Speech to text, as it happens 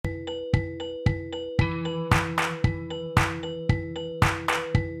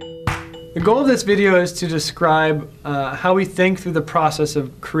The goal of this video is to describe how we think through the process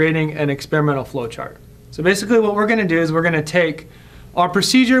of creating an experimental flowchart. So basically what we're going to do is we're going to take our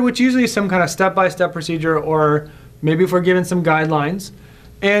procedure, which usually is some kind of step-by-step procedure, or maybe if we're given some guidelines,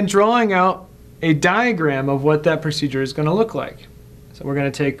 and drawing out a diagram of what that procedure is going to look like. So we're going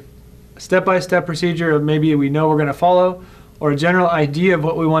to take a step-by-step procedure of maybe we know we're going to follow, or a general idea of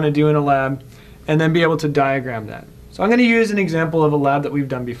what we want to do in a lab, and then be able to diagram that. So I'm going to use an example of a lab that we've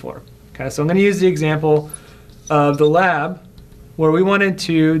done before. Okay, so I'm going to use the example of the lab where we wanted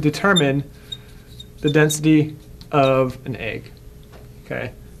to determine the density of an egg.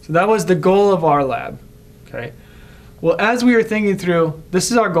 Okay, so that was the goal of our lab. Okay, well, as we were thinking through,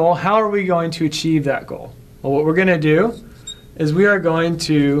 this is our goal, how are we going to achieve that goal? Well, what we're going to do is we are going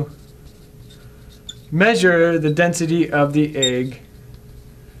to measure the density of the egg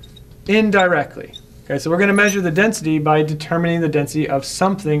indirectly. Okay, so we're going to measure the density by determining the density of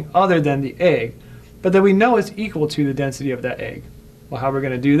something other than the egg, but that we know is equal to the density of that egg. Well, how we're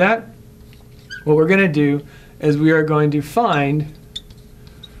going to do that? What we're going to do is we are going to find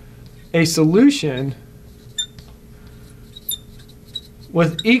a solution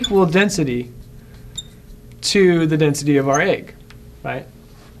with equal density to the density of our egg, right?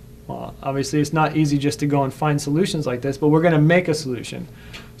 Well, obviously it's not easy just to go and find solutions like this, but we're going to make a solution.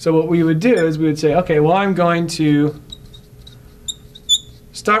 So what we would do is we would say, okay, well, I'm going to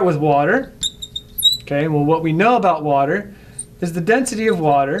start with water. Okay, well, what we know about water is the density of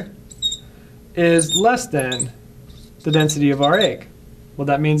water is less than the density of our egg. Well,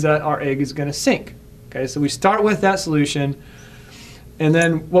 that means that our egg is going to sink. Okay, so we start with that solution, and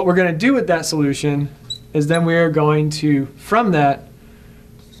then what we're going to do with that solution is then we are going to, from that,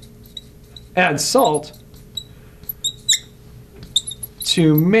 add salt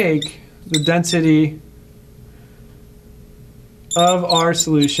to make the density of our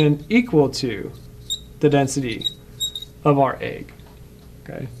solution equal to the density of our egg.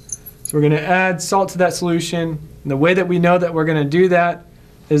 Okay, so we're going to add salt to that solution. And the way that we know that we're going to do that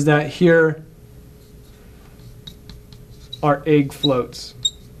is that here our egg floats.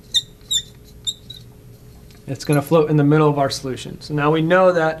 It's going to float in the middle of our solution. So now we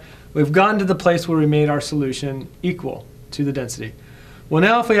know that we've gotten to the place where we made our solution equal to the density. Well,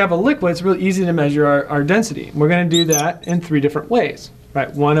 now if we have a liquid, it's really easy to measure our density. We're going to do that in 3 different ways.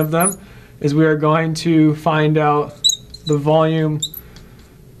 Right? One of them is we are going to find out the volume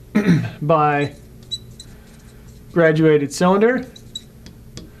by graduated cylinder,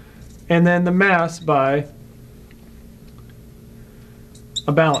 and then the mass by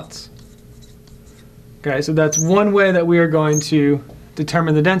a balance. Okay, so that's one way that we are going to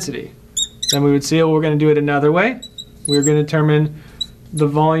determine the density. Then we would see, well, we're going to do it another way. We're going to determine the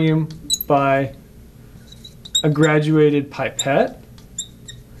volume by a graduated pipette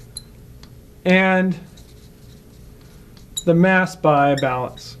and the mass by a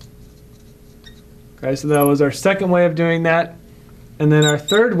balance. Okay, so that was our second way of doing that. And then our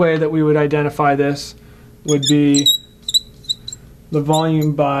third way that we would identify this would be the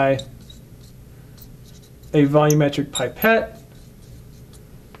volume by a volumetric pipette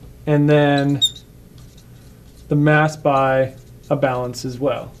and then the mass by a balance as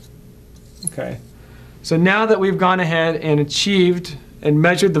well. Okay, so now that we've gone ahead and achieved and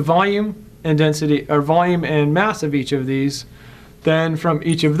measured the volume and density, or volume and mass of each of these, then from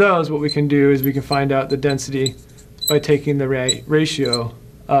each of those what we can do is we can find out the density by taking the ratio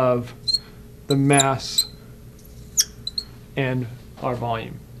of the mass and our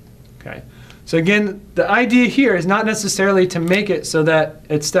volume. Okay, so again, the idea here is not necessarily to make it so that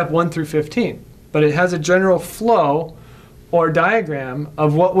it's step 1 through 15, but it has a general flow or diagram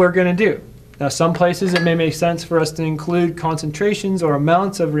of what we're going to do. Now, some places it may make sense for us to include concentrations or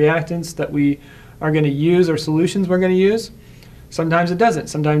amounts of reactants that we are going to use or solutions we're going to use. Sometimes it doesn't.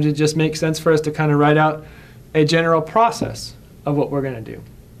 Sometimes it just makes sense for us to kind of write out a general process of what we're going to do.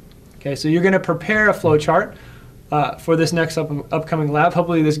 Okay, so you're going to prepare a flow chart for this next upcoming lab.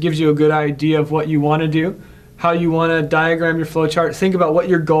 Hopefully this gives you a good idea of what you want to do, how you want to diagram your flow chart. Think about what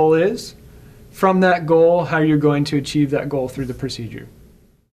your goal is. From that goal, how you're going to achieve that goal through the procedure.